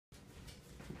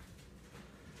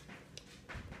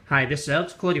Hi, this is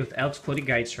Alex Cody with Alex Cody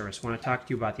Guide Service. I want to talk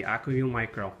to you about the Aqua-Vu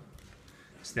Micro.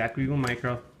 It's the Aqua-Vu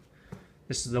Micro.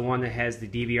 This is the one that has the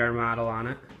DVR model on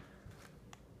it.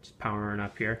 Just powering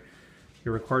up here.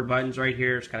 Your record button's right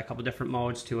here. It's got a couple different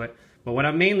modes to it. But what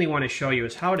I mainly want to show you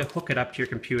is how to hook it up to your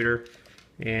computer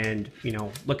and,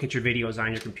 look at your videos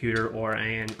on your computer or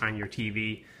on your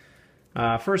TV.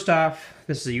 First off,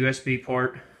 this is a USB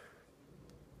port.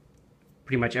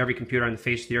 Pretty much every computer on the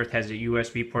face of the earth has a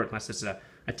USB port unless it's a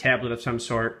tablet of some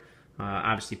sort.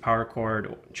 Obviously power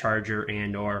cord, charger,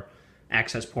 and or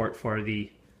access port for the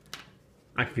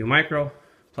Aqua-Vu Micro.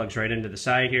 Plugs right into the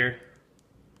side here.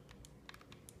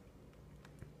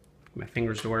 My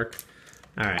fingers to work.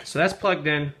 Alright, so that's plugged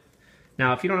in.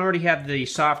 Now if you don't already have the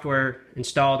software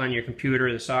installed on your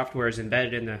computer, the software is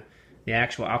embedded in the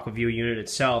actual Aqua-Vu unit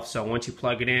itself, so once you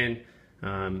plug it in,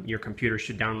 your computer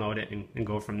should download it and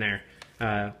go from there.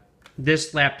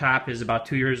 This laptop is about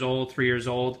 2 years old, 3 years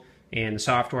old, and the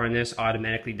software on this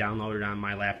automatically downloaded on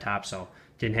my laptop, so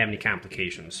didn't have any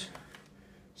complications.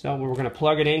 So we're going to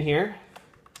plug it in here.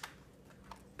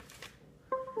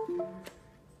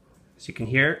 As you can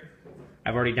hear,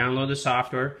 I've already downloaded the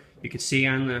software. You can see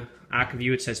on the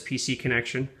Aqua-Vu it says PC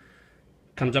connection.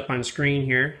 Comes up on the screen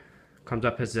here. Comes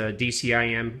up as a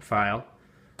DCIM file.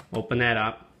 Open that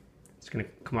up. It's going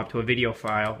to come up to a video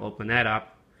file. Open that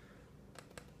up.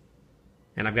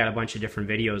 And I've got a bunch of different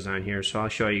videos on here, so I'll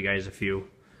show you guys a few.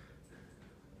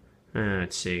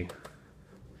 Let's see.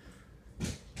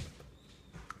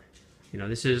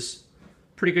 This is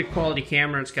pretty good quality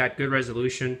camera. It's got good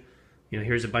resolution.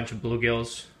 Here's a bunch of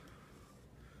bluegills.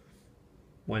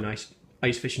 One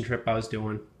ice fishing trip I was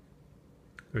doing.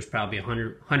 There's probably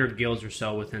 100 gills or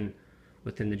so within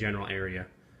the general area.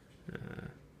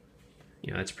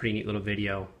 It's a pretty neat little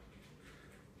video.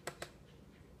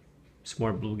 Some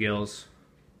more bluegills.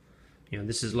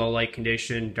 This is low light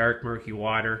condition, dark murky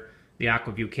water. The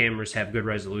Aqua-Vu cameras have good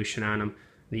resolution on them.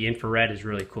 The infrared is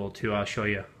really cool too. I'll show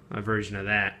you a version of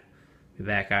that. Be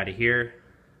back out of here.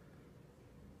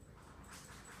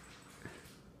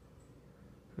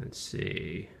 Let's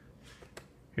see.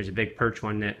 Here's a big perch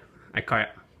one that I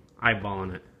caught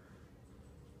eyeballing it.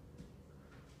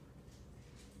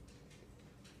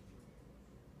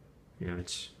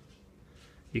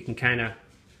 You can kind of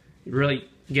really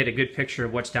get a good picture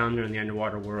of what's down there in the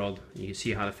underwater world. You can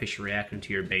see how the fish are reacting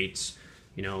to your baits.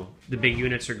 The big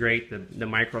units are great. The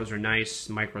micros are nice.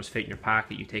 The micros fit in your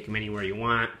pocket. You take them anywhere you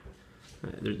want.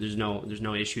 There's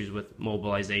no issues with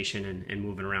mobilization and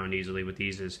moving around easily with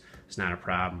these. It's not a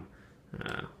problem.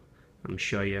 I'm going to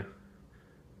show you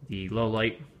the low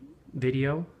light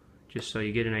video just so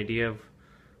you get an idea of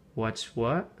what's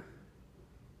what.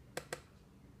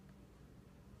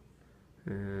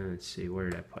 Let's see, where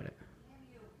did I put it?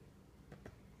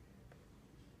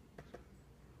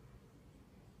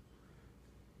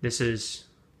 This is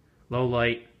low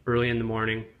light, early in the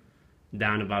morning,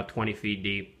 down about 20 feet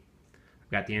deep. I've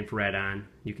got the infrared on.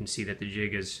 You can see that the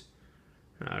jig is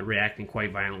reacting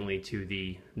quite violently to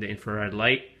the infrared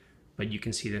light, but you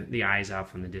can see the eyes out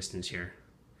from the distance here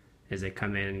as they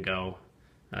come in and go.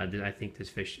 I think this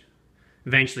fish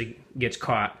eventually gets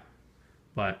caught,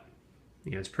 but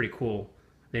it's pretty cool,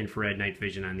 the infrared night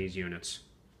vision on these units.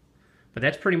 But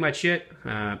that's pretty much it.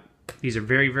 These are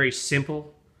very, very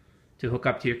simple to hook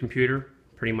up to your computer.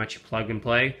 Pretty much plug and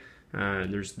play.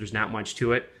 There's not much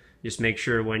to it. Just make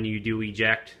sure when you do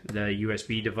eject the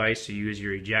USB device to use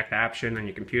your eject option on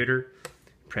your computer.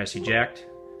 Press eject.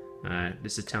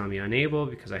 This is telling me unable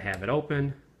because I have it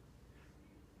open.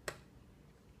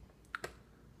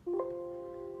 It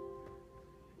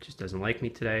just doesn't like me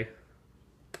today.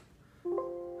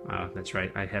 That's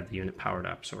right, I have the unit powered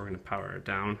up, so we're going to power it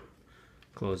down.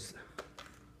 Close.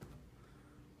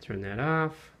 Turn that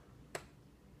off.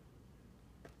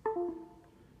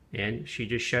 And she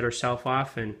just shut herself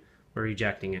off and we're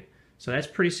ejecting it. So that's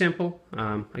pretty simple.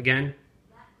 Again,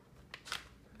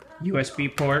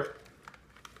 USB port,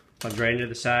 plugs right into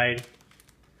the side.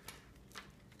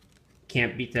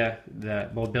 Can't beat the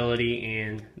mobility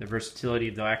and the versatility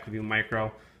of the Aqua-Vu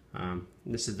Micro.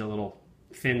 This is the little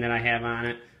fin that I have on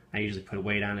it. I usually put a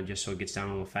weight on it just so it gets down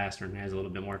a little faster and has a little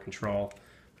bit more control.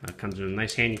 Comes with a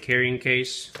nice handy carrying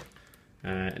case.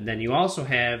 And then you also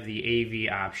have the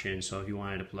AV option, so if you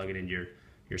wanted to plug it into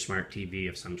your smart TV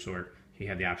of some sort, you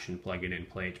have the option to plug it in and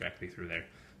play it directly through there.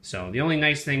 So the only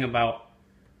nice thing about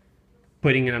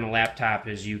putting it on a laptop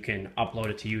is you can upload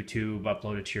it to YouTube,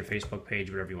 upload it to your Facebook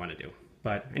page, whatever you want to do.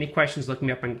 But any questions, look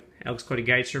me up on Alex Cody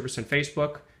Guide Service on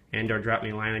Facebook and or drop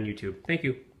me a line on YouTube. Thank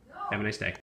you. Have a nice day.